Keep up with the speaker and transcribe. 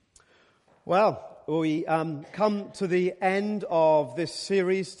Well, we come to the end of this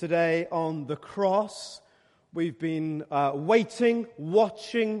series today on the cross. We've been waiting,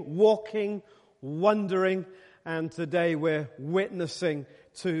 watching, walking, wondering, and today we're witnessing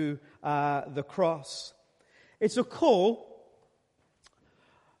to the cross. It's a call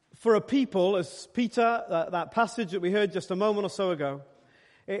for a people, as Peter, that passage that we heard just a moment or so ago,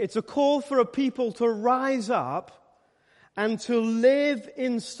 it's a call for a people to rise up and to live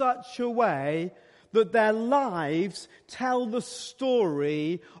in such a way that their lives tell the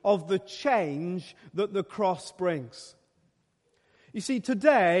story of the change that the cross brings. You see,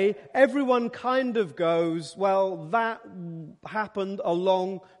 today, everyone kind of goes, well, that happened a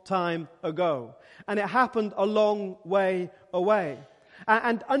long time ago. And it happened a long way away.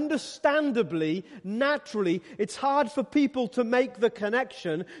 And understandably, naturally, it's hard for people to make the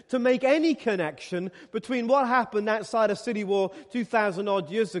connection, to make any connection between what happened outside of City Wall 2,000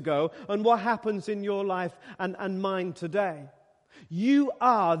 odd years ago and what happens in your life and mine today. You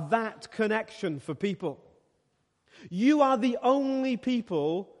are that connection for people. You are the only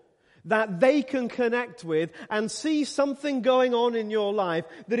people that they can connect with and see something going on in your life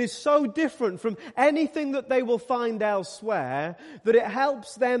that is so different from anything that they will find elsewhere that it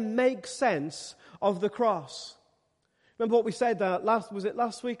helps them make sense of the cross. Remember what we said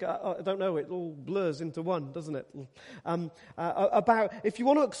last week? I don't know, it all blurs into one, doesn't it? About if you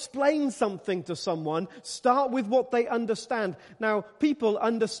want to explain something to someone, start with what they understand. Now, people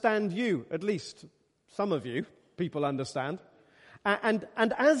understand you, at least some of you, people understand. And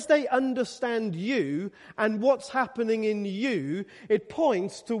as they understand you and what's happening in you, it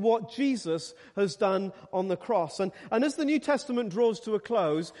points to what Jesus has done on the cross. And as the New Testament draws to a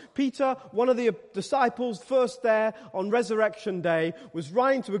close, Peter, one of the disciples first there on Resurrection Day, was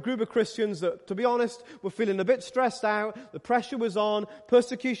writing to a group of Christians that, to be honest, were feeling a bit stressed out. The pressure was on.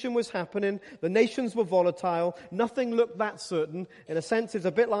 Persecution was happening. The nations were volatile. Nothing looked that certain. In a sense, it's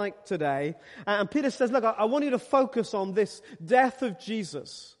a bit like today. And Peter says, look, I want you to focus on this death of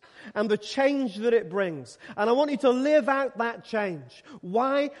Jesus and the change that it brings. And I want you to live out that change.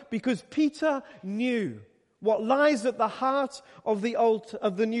 Why? Because Peter knew what lies at the heart of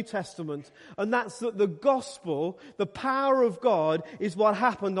the New Testament, and that's that the gospel, the power of God, is what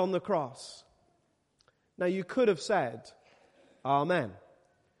happened on the cross. Now you could have said, Amen.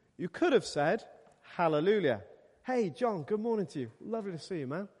 You could have said, Hallelujah. Hey, John, good morning to you. Lovely to see you,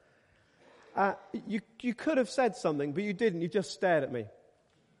 man. You could have said something, but you didn't. You just stared at me.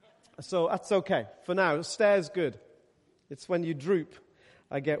 So that's okay. For now, stare's good. It's when you droop,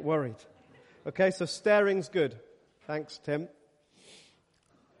 I get worried. Okay, so staring's good. Thanks, Tim.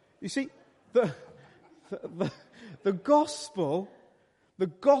 You see, the gospel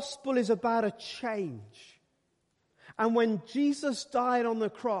is about a change. And when Jesus died on the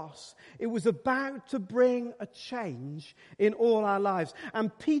cross, it was about to bring a change in all our lives.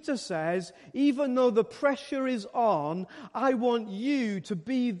 And Peter says, even though the pressure is on, I want you to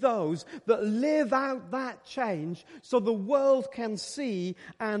be those that live out that change so the world can see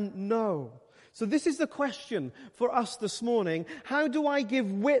and know. So this is the question for us this morning. How do I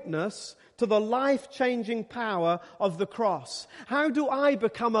give witness to the life-changing power of the cross? How do I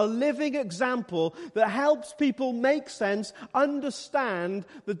become a living example that helps people make sense, understand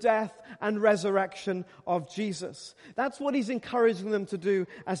the death and resurrection of Jesus? That's what he's encouraging them to do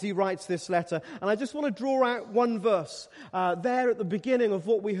as he writes this letter. And I just want to draw out one verse there at the beginning of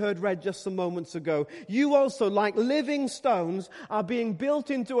what we heard read just some moments ago. You also, like living stones, are being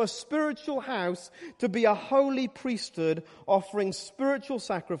built into a spiritual house to be a holy priesthood, offering spiritual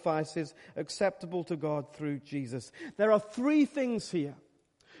sacrifices acceptable to God through Jesus. There are three things here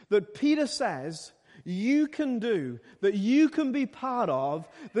that Peter says you can do, that you can be part of,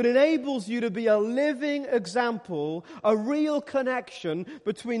 that enables you to be a living example, a real connection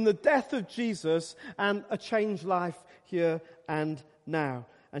between the death of Jesus and a changed life here and now.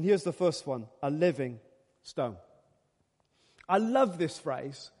 And here's the first one, a living stone. I love this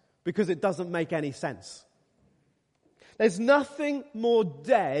phrase because it doesn't make any sense. There's nothing more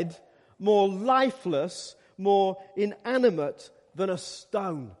dead, more lifeless, more inanimate than a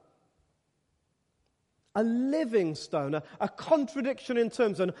stone. A living stone, a contradiction in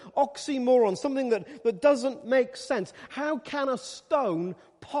terms, an oxymoron, something that doesn't make sense. How can a stone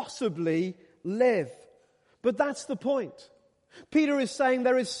possibly live? But that's the point. Peter is saying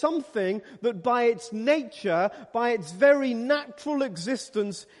there is something that by its nature, by its very natural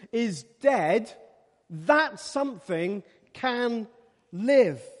existence is dead. That something can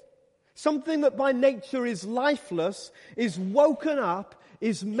live. Something that by nature is lifeless, is woken up,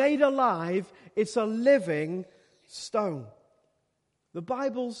 is made alive. It's a living stone. The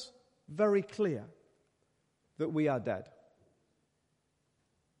Bible's very clear that we are dead.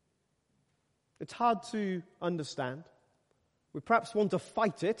 It's hard to understand. We perhaps want to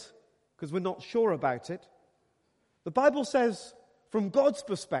fight it because we're not sure about it. The Bible says, from God's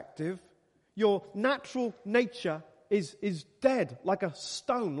perspective, your natural nature is dead, like a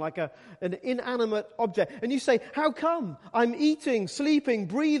stone, like an inanimate object. And you say, how come? I'm eating, sleeping,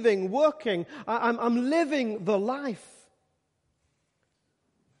 breathing, working. I'm living the life.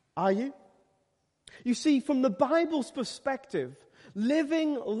 Are you? You see, from the Bible's perspective,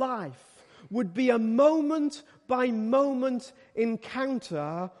 living life would be a moment-by-moment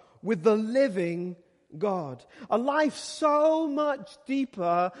encounter with the living God. A life so much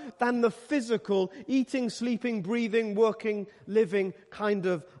deeper than the physical, eating, sleeping, breathing, working, living kind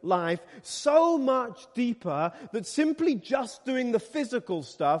of life. So much deeper that simply just doing the physical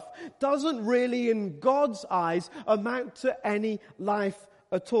stuff doesn't really, in God's eyes, amount to any life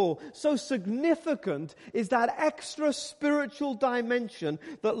at all. So significant is that extra spiritual dimension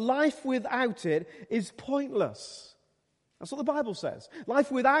that life without it is pointless. That's what the Bible says.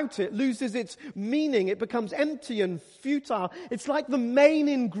 Life without it loses its meaning. It becomes empty and futile. It's like the main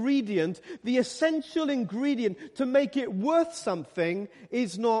ingredient, the essential ingredient to make it worth something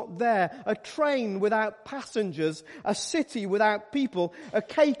is not there. A train without passengers, a city without people, a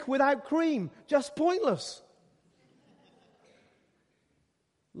cake without cream. Just pointless.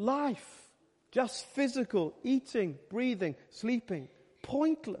 Life, just physical, eating, breathing, sleeping,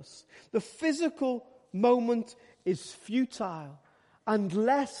 pointless. The physical moment is futile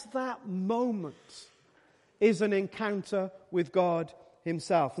unless that moment is an encounter with God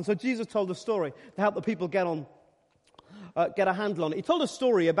himself. And so Jesus told a story to help the people get a handle on it. He told a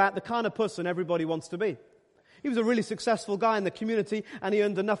story about the kind of person everybody wants to be. He was a really successful guy in the community, and he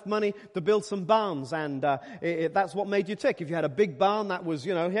earned enough money to build some barns, and that's what made you tick. If you had a big barn, that was,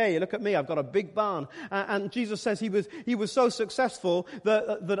 hey, look at me, I've got a big barn. And Jesus says he was so successful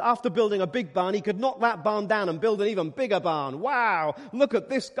that after building a big barn, he could knock that barn down and build an even bigger barn. Wow, look at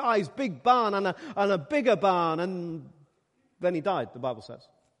this guy's big barn and a bigger barn. And then he died, the Bible says.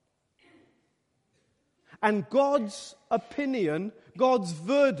 And God's opinion, God's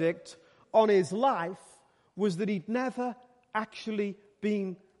verdict on his life was that he'd never actually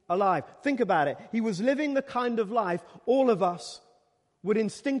been alive. Think about it. He was living the kind of life all of us would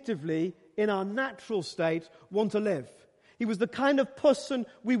instinctively, in our natural state, want to live. He was the kind of person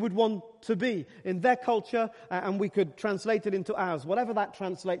we would want to be in their culture, and we could translate it into ours, whatever that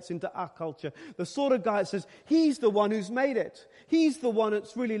translates into our culture. The sort of guy that says, he's the one who's made it. He's the one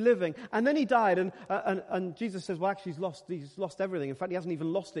that's really living. And then he died, and Jesus says, well, actually, he's lost everything. In fact, he hasn't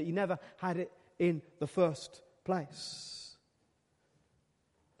even lost it. He never had it in the first place.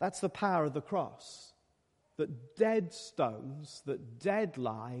 That's the power of the cross. That dead stones, that dead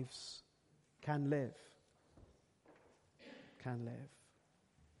lives can live. Can live.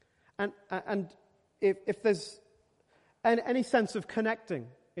 And if there's any sense of connecting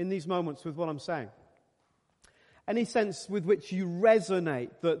in these moments with what I'm saying, any sense with which you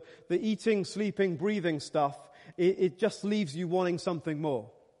resonate that the eating, sleeping, breathing stuff, it just leaves you wanting something more.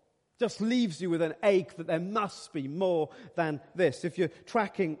 Just leaves you with an ache that there must be more than this. If you're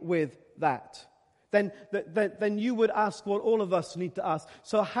tracking with that, then you would ask what all of us need to ask.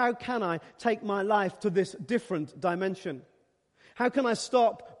 So how can I take my life to this different dimension? How can I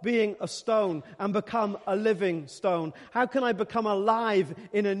stop being a stone and become a living stone? How can I become alive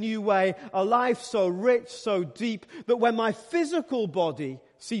in a new way? A life so rich, so deep, that when my physical body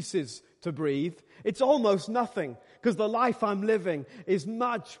ceases to breathe, it's almost nothing. Because the life I'm living is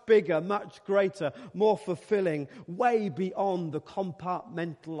much bigger, much greater, more fulfilling, way beyond the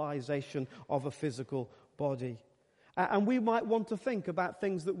compartmentalization of a physical body. And we might want to think about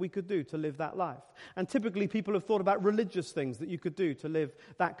things that we could do to live that life. And typically people have thought about religious things that you could do to live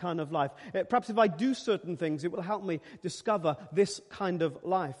that kind of life. Perhaps if I do certain things, it will help me discover this kind of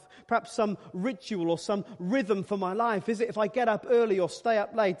life. Perhaps some ritual or some rhythm for my life. Is it if I get up early or stay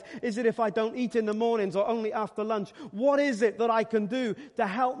up late? Is it if I don't eat in the mornings or only after lunch? What is it that I can do to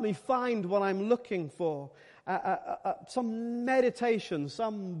help me find what I'm looking for? Some meditation,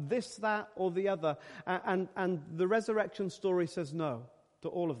 some this, that, or the other. And the resurrection story says no to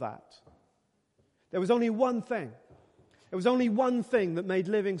all of that. There was only one thing. There was only one thing that made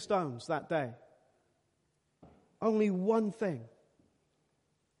living stones that day. Only one thing.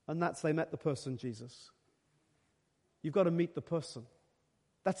 And that's they met the person, Jesus. You've got to meet the person.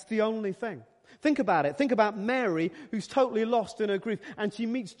 That's the only thing. Think about it. Think about Mary, who's totally lost in her grief, and she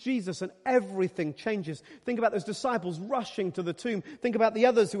meets Jesus and everything changes. Think about those disciples rushing to the tomb. Think about the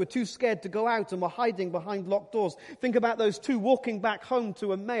others who were too scared to go out and were hiding behind locked doors. Think about those two walking back home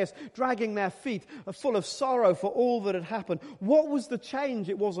to Emmaus, dragging their feet, full of sorrow for all that had happened. What was the change?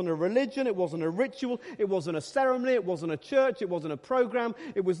 It wasn't a religion, it wasn't a ritual, it wasn't a ceremony, it wasn't a church, it wasn't a program.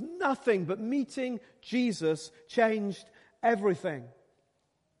 It was nothing but meeting Jesus changed everything.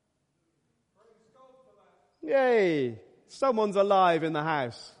 Yay! Someone's alive in the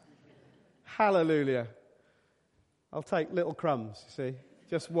house. Hallelujah. I'll take little crumbs, you see.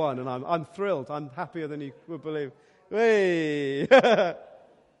 Just one, and I'm thrilled. I'm happier than you would believe. Hey!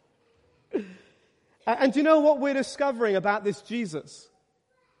 And do you know what we're discovering about this Jesus?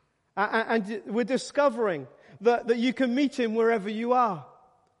 And we're discovering that you can meet him wherever you are.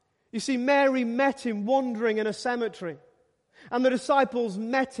 You see, Mary met him wandering in a cemetery. And the disciples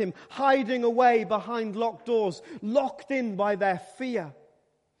met him hiding away behind locked doors, locked in by their fear.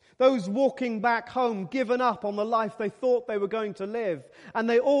 Those walking back home, given up on the life they thought they were going to live. And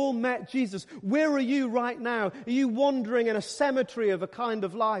they all met Jesus. Where are you right now? Are you wandering in a cemetery of a kind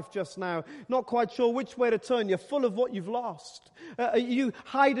of life just now? Not quite sure which way to turn. You're full of what you've lost. Are you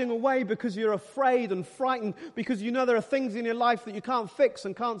hiding away because you're afraid and frightened? Because you know there are things in your life that you can't fix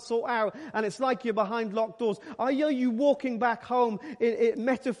and can't sort out. And it's like you're behind locked doors. Are you walking back home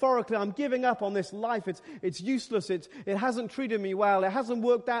metaphorically? I'm giving up on this life. It's useless. It hasn't treated me well. It hasn't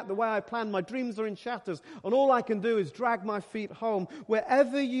worked out the way I planned. My dreams are in shatters, and all I can do is drag my feet home.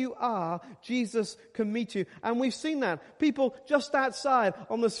 Wherever you are, Jesus can meet you. And we've seen that. People just outside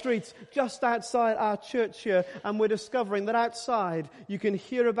on the streets, just outside our church here, and we're discovering that outside you can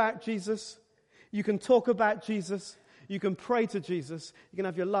hear about Jesus, you can talk about Jesus, you can pray to Jesus, you can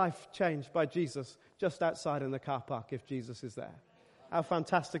have your life changed by Jesus just outside in the car park if Jesus is there. How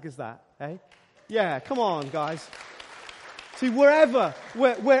fantastic is that, eh? Yeah, come on, guys. See, wherever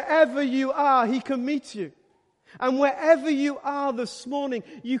you are, he can meet you. And wherever you are this morning,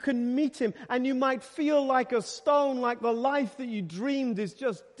 you can meet him. And you might feel like a stone, like the life that you dreamed is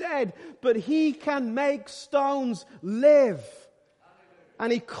just dead. But he can make stones live.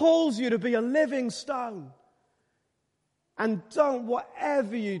 And he calls you to be a living stone. And don't,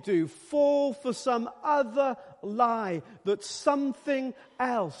 whatever you do, fall for some other lie that something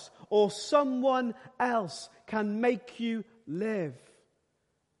else or someone else can make you live.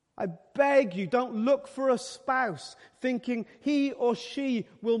 I beg you, don't look for a spouse thinking he or she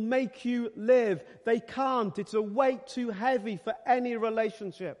will make you live. They can't. It's a weight too heavy for any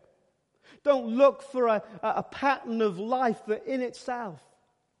relationship. Don't look for a pattern of life that in itself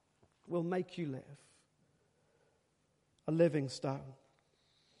will make you live. A living stone.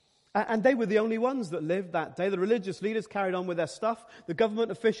 And they were the only ones that lived that day. The religious leaders carried on with their stuff. The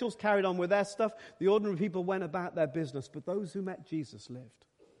government officials carried on with their stuff. The ordinary people went about their business. But those who met Jesus lived.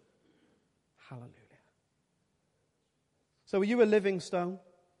 Hallelujah. So are you a living stone?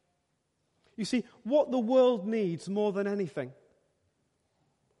 You see, what the world needs more than anything,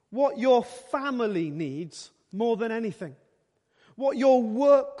 what your family needs more than anything, what your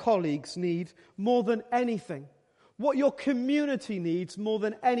work colleagues need more than anything, what your community needs more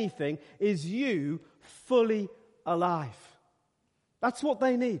than anything is you fully alive. That's what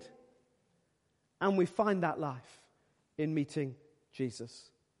they need. And we find that life in meeting Jesus.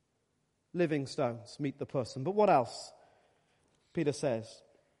 Living stones meet the person. But what else? Peter says,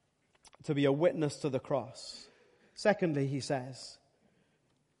 to be a witness to the cross. Secondly, he says,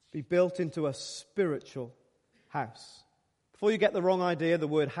 be built into a spiritual house. Before you get the wrong idea, the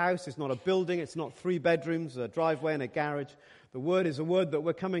word house is not a building, it's not 3 bedrooms, a driveway and a garage. The word is a word that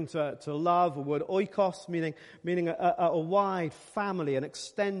we're coming to love, a word oikos, meaning a wide family, an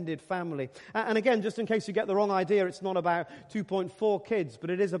extended family. And again, just in case you get the wrong idea, it's not about 2.4 kids, but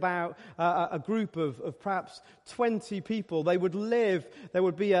it is about a group of perhaps 20 people. They would live, there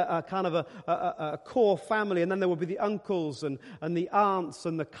would be a kind of a core family, and then there would be the uncles and the aunts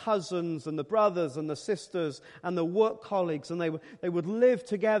and the cousins and the brothers and the sisters and the work colleagues, and they would live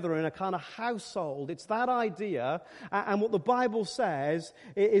together in a kind of household. It's that idea, and what the Bible says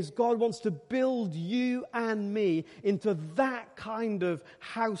is God wants to build you and me into that kind of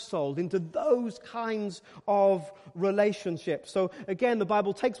household, into those kinds of relationships. So again, the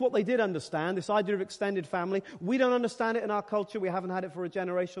Bible takes what they did understand, this idea of extended family. We don't understand it in our culture. We haven't had it for a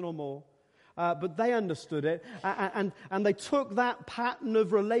generation or more. But they understood it, and they took that pattern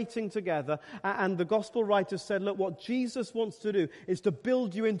of relating together, and the gospel writers said, look, what Jesus wants to do is to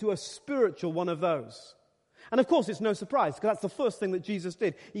build you into a spiritual one of those. And of course, it's no surprise, because that's the first thing that Jesus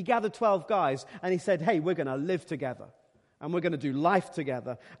did. He gathered 12 guys, and he said, hey, we're going to live together. and we're going to do life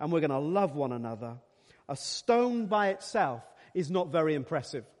together, and we're going to love one another. A stone by itself is not very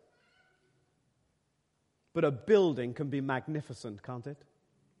impressive. But a building can be magnificent, can't it?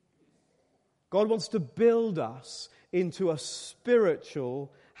 God wants to build us into a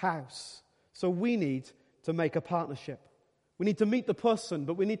spiritual house. So we need to make a partnership. We need to meet the person,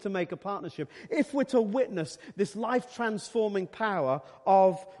 but we need to make a partnership if we're to witness this life-transforming power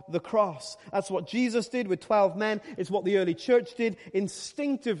of the cross. That's what Jesus did with 12 men. It's what the early church did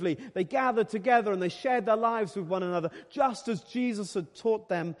instinctively. They gathered together and they shared their lives with one another, just as Jesus had taught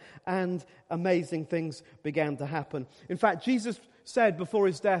them, and amazing things began to happen. In fact, Jesus said before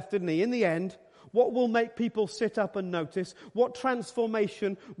his death, didn't he? In the end, what will make people sit up and notice? What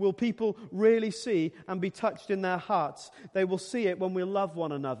transformation will people really see and be touched in their hearts? They will see it when we love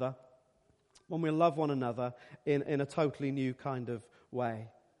one another. When we love one another in a totally new kind of way.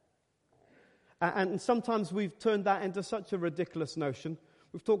 And sometimes we've turned that into such a ridiculous notion.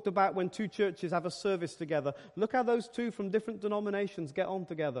 We've talked about when two churches have a service together. Look how those two from different denominations get on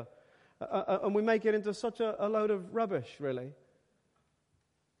together. And we make it into such a load of rubbish, really.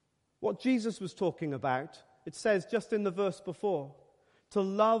 What Jesus was talking about, it says just in the verse before, to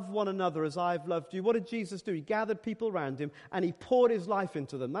love one another as I've loved you. What did Jesus do? He gathered people around him and he poured his life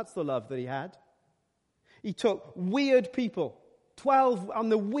into them. That's the love that he had. He took weird people, 12,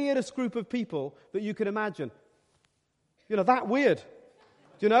 and the weirdest group of people that you can imagine. You know, that weird.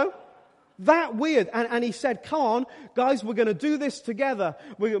 Do you know? That weird. And he said, come on, guys, we're going to do this together.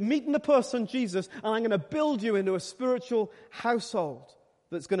 We're meeting the person, Jesus, and I'm going to build you into a spiritual household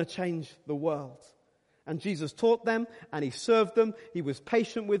that's going to change the world. And Jesus taught them, and he served them. He was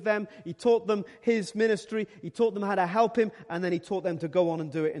patient with them. He taught them his ministry. He taught them how to help him, and then he taught them to go on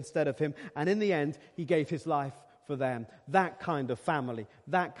and do it instead of him. And in the end, he gave his life for them. That kind of family,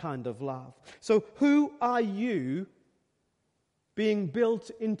 that kind of love. So who are you being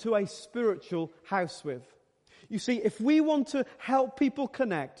built into a spiritual house with? You see, if we want to help people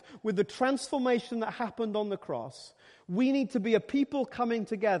connect with the transformation that happened on the cross, we need to be a people coming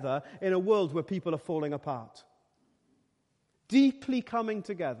together in a world where people are falling apart. Deeply coming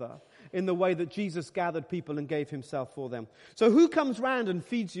together in the way that Jesus gathered people and gave himself for them. So who comes round and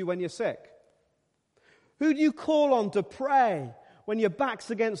feeds you when you're sick? Who do you call on to pray when your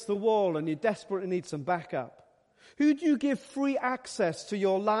back's against the wall and you desperately need some backup? Who do you give free access to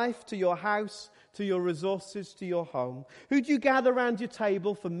your life, to your house, to your resources, to your home? Who do you gather around your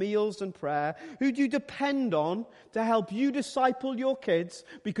table for meals and prayer? Who do you depend on to help you disciple your kids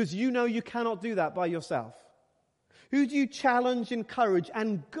because you know you cannot do that by yourself? Who do you challenge, encourage,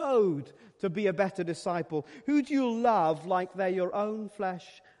 and goad to be a better disciple? Who do you love like they're your own flesh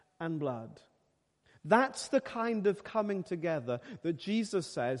and blood? That's the kind of coming together that Jesus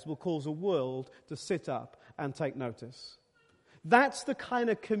says will cause a world to sit up and take notice. That's the kind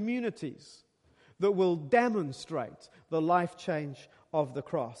of communities that will demonstrate the life change of the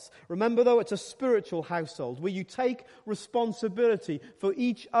cross. Remember, though, it's a spiritual household where you take responsibility for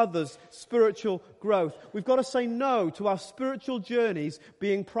each other's spiritual growth. We've got to say no to our spiritual journeys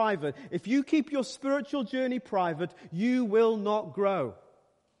being private. If you keep your spiritual journey private, you will not grow.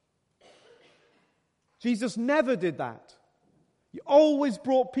 Jesus never did that. He always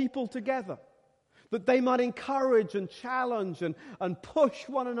brought people together that they might encourage and challenge and push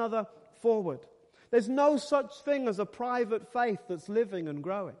one another forward. There's no such thing as a private faith that's living and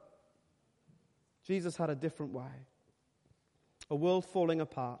growing. Jesus had a different way. A world falling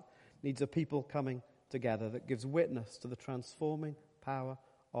apart needs a people coming together that gives witness to the transforming power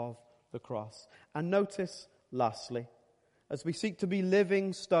of the cross. And notice, lastly, as we seek to be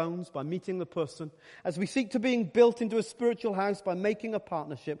living stones by meeting the person, as we seek to being built into a spiritual house by making a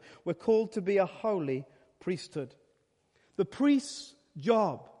partnership, we're called to be a holy priesthood. The priest's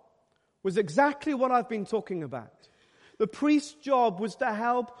job was exactly what I've been talking about. The priest's job was to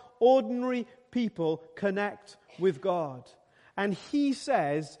help ordinary people connect with God. And he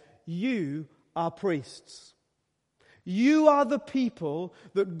says, you are priests. You are the people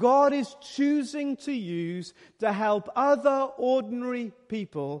that God is choosing to use to help other ordinary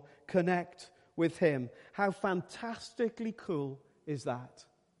people connect with him. How fantastically cool is that?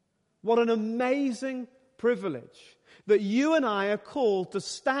 What an amazing privilege that you and I are called to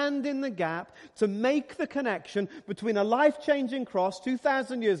stand in the gap, to make the connection between a life-changing cross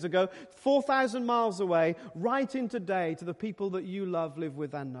 2,000 years ago, 4,000 miles away, right in today to the people that you love, live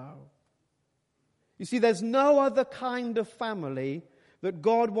with, and know. You see, there's no other kind of family that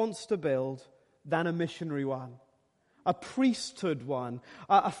God wants to build than a missionary one, a priesthood one,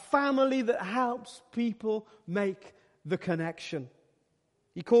 a family that helps people make the connection.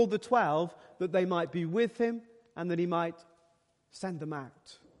 He called the 12 that they might be with him and that he might send them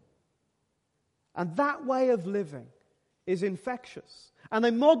out. And that way of living is infectious. And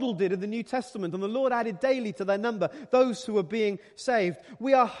they modeled it in the New Testament, and the Lord added daily to their number those who were being saved.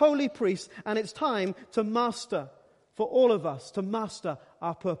 We are holy priests, and it's time to master, for all of us, to master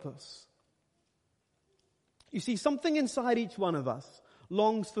our purpose. You see, something inside each one of us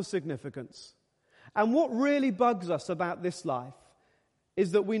longs for significance. And what really bugs us about this life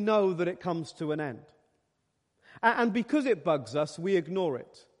is that we know that it comes to an end. And because it bugs us, we ignore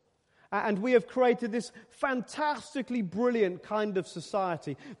it. And we have created this fantastically brilliant kind of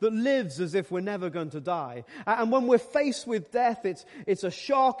society that lives as if we're never going to die. And when we're faced with death, it's a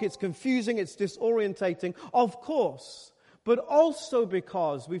shock, it's confusing, it's disorientating, of course. But also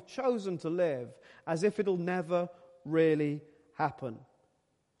because we've chosen to live as if it'll never really happen.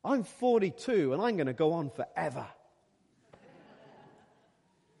 I'm 42 and I'm going to go on forever.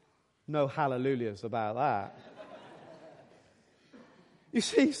 No hallelujahs about that. You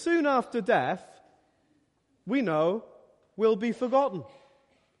see, soon after death, we know we'll be forgotten.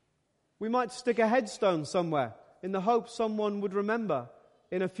 We might stick a headstone somewhere in the hope someone would remember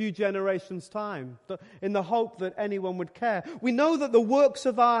in a few generations' time, in the hope that anyone would care. We know that the works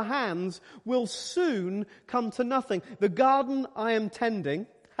of our hands will soon come to nothing. The garden I am tending,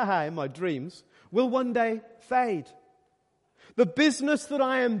 in my dreams, will one day fade. The business that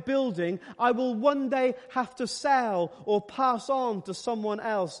I am building, I will one day have to sell or pass on to someone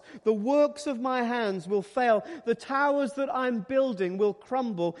else. The works of my hands will fail. The towers that I'm building will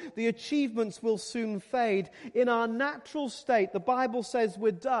crumble. The achievements will soon fade. In our natural state, the Bible says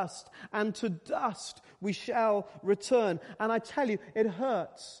we're dust, and to dust we shall return. And I tell you, it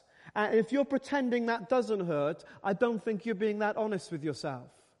hurts. And if you're pretending that doesn't hurt, I don't think you're being that honest with yourself.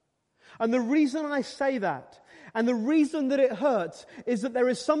 And the reason I say that, and the reason that it hurts, is that there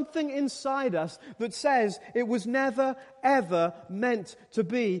is something inside us that says it was never, ever meant to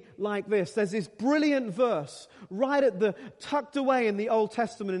be like this. There's this brilliant verse tucked away in the Old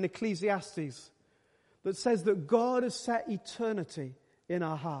Testament in Ecclesiastes that says that God has set eternity in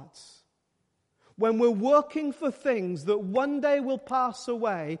our hearts. When we're working for things that one day will pass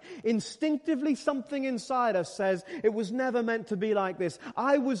away, instinctively something inside us says, it was never meant to be like this.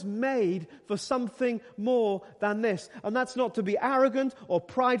 I was made for something more than this. And that's not to be arrogant or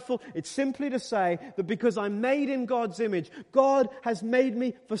prideful. It's simply to say that because I'm made in God's image, God has made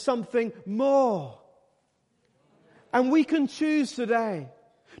me for something more. And we can choose today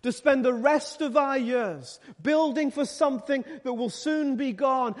to spend the rest of our years building for something that will soon be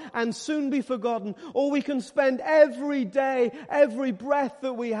gone and soon be forgotten. Or we can spend every day, every breath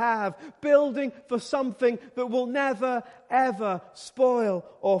that we have, building for something that will never, ever spoil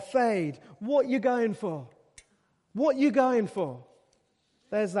or fade. What you going for? What you going for?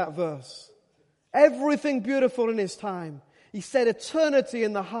 There's that verse. Everything beautiful in His time. He set eternity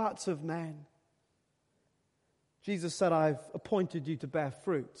in the hearts of men. Jesus said, I've appointed you to bear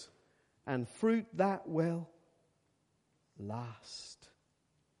fruit, and fruit that will last.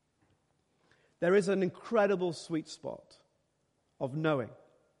 There is an incredible sweet spot of knowing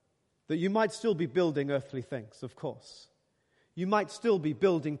that you might still be building earthly things, of course. You might still be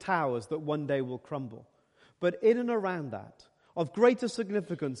building towers that one day will crumble. But in and around that, of greater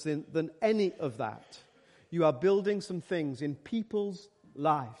significance than any of that, you are building some things in people's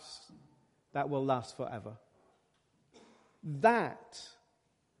lives that will last forever. That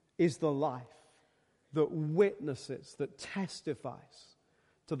is the life that witnesses, that testifies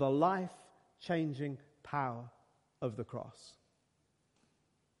to the life-changing power of the cross.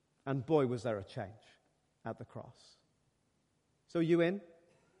 And boy, was there a change at the cross. So you in?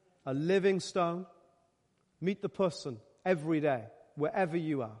 A living stone? Meet the person every day, wherever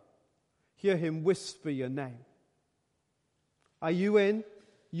you are. Hear him whisper your name. Are you in?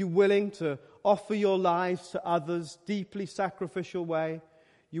 You willing to offer your lives to others, deeply sacrificial way?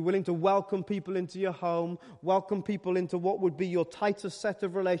 You willing to welcome people into your home, welcome people into what would be your tightest set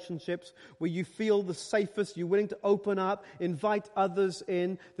of relationships, where you feel the safest? You're willing to open up, invite others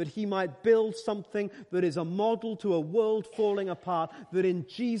in, that He might build something that is a model to a world falling apart, that in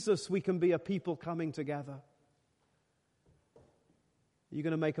Jesus we can be a people coming together. Are you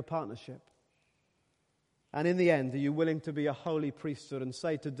going to make a partnership? And in the end, are you willing to be a holy priesthood and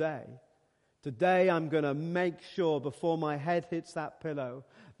say, Today I'm going to make sure before my head hits that pillow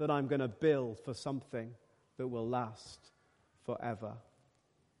that I'm going to build for something that will last forever.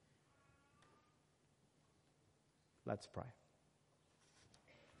 Let's pray.